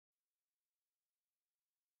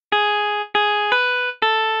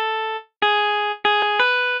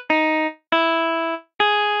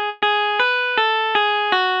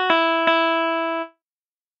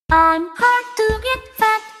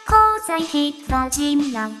hit the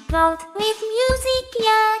gym now. Road with music,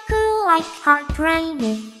 yeah, cool like hard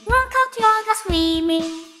training. Workout, yoga,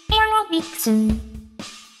 swimming, aerobics.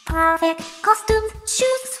 Perfect costumes,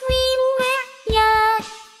 shoes, swimwear, yeah.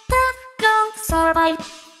 Tough girl survive,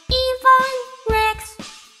 even wrecks.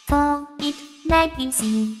 Though it may be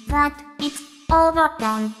seen that it's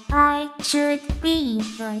overdone, I should be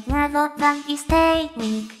right rather than be stay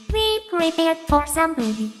weak. Be prepared for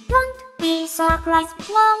somebody, don't be surprised,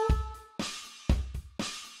 whoa.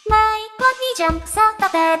 My body jumps out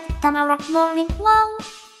of bed tomorrow morning, whoa.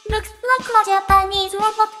 Looks like a Japanese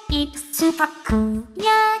robot, it's super cool.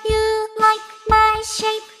 Yeah, you like my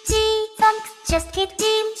shape, gee, thanks, just get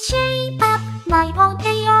in shape up. My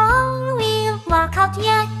body all will work out,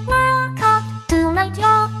 yeah, work out. Tonight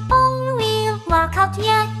your all will work out,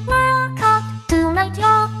 yeah, work out. Tonight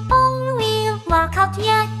your all will work out,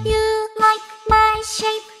 yeah, you like my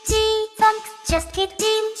shape, gee, thanks, just get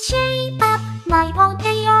in shape up. My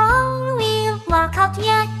body all will work out,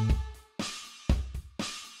 yeah.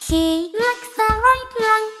 He looks the right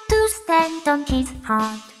one to stand on his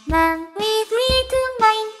heart. Man with little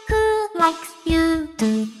mind who likes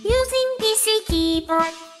YouTube, using PC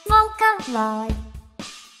keyboard, Vocaloid.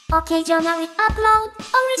 Occasionally upload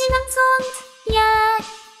original songs, yeah.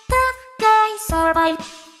 Tough guy survive,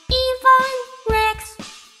 even wrecks.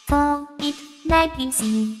 Though it may be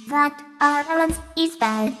seen that our balance is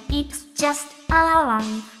bad, it's just our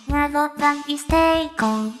life. Rather than be stay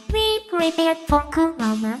calm, be prepared for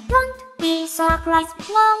Kurama, don't be surprised,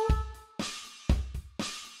 whoa.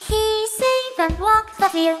 He saved and walked the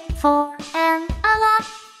field for an hour.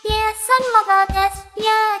 Yes, and mother death,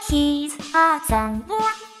 yeah, he's a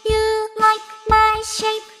sunborn. You like my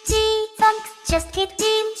shape, gee, thanks, just get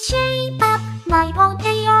in shape up. My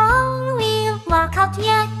body all will work out,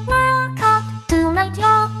 yeah, work out. Tonight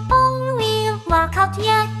your all will work out,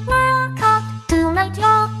 yeah, work out. Tonight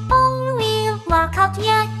your all will work out,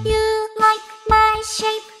 yeah, you like my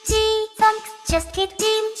shape, gee, thanks, just get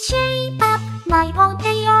in shape up. My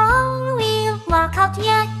body all will work out,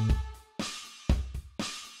 yeah.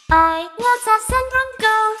 I was a syndrome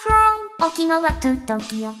girl from Okinawa to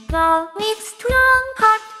Tokyo. Girl with strong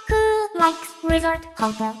heart who likes resort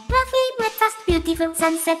hotel. Buffet breakfast, beautiful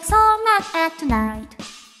sunset, so mad at night.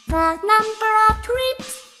 The number of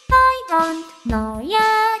trips, I don't know,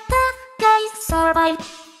 yeah. Tough guys survive,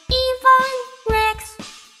 even wrecks.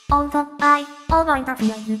 Although I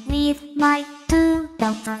over-interfered with my two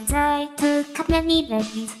daughters, they took up many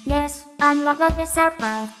babies. Yes, I'm not a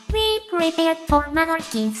survivor. Be prepared for mother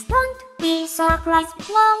kids, don't be surprised,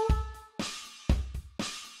 whoa.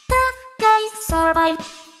 Tough guys survive,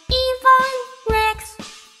 even wrecks.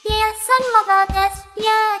 Yes, and mother death,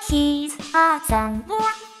 yeah, he's a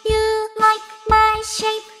sunborn. You like my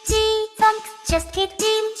shape, gee, thanks, just get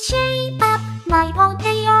in shape up. My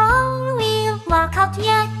body all will work out,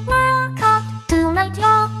 yeah, work out. Tonight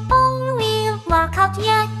your all will work out,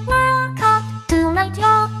 yeah, work out. Tonight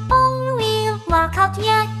your all will work out,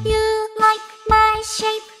 yeah, you like my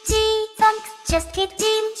shape, gee, thanks, just get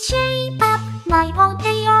in shape up. My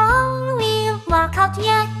body all will work out,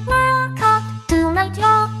 yeah, work out. Tonight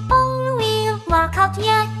your all will work out,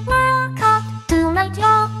 yeah, work out. Tonight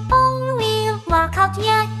your all will work out,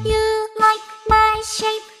 yeah, you like my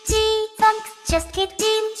shape, gee, thanks, just get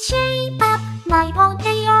in shape up. My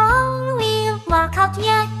body all will work out,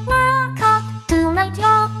 yeah, work out. Tonight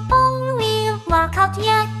your all will work out,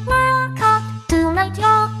 yeah, work out. Tonight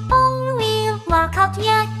your all will work out,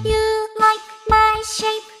 yeah, you like my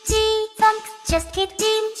shape, gee, thanks, just get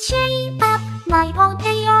in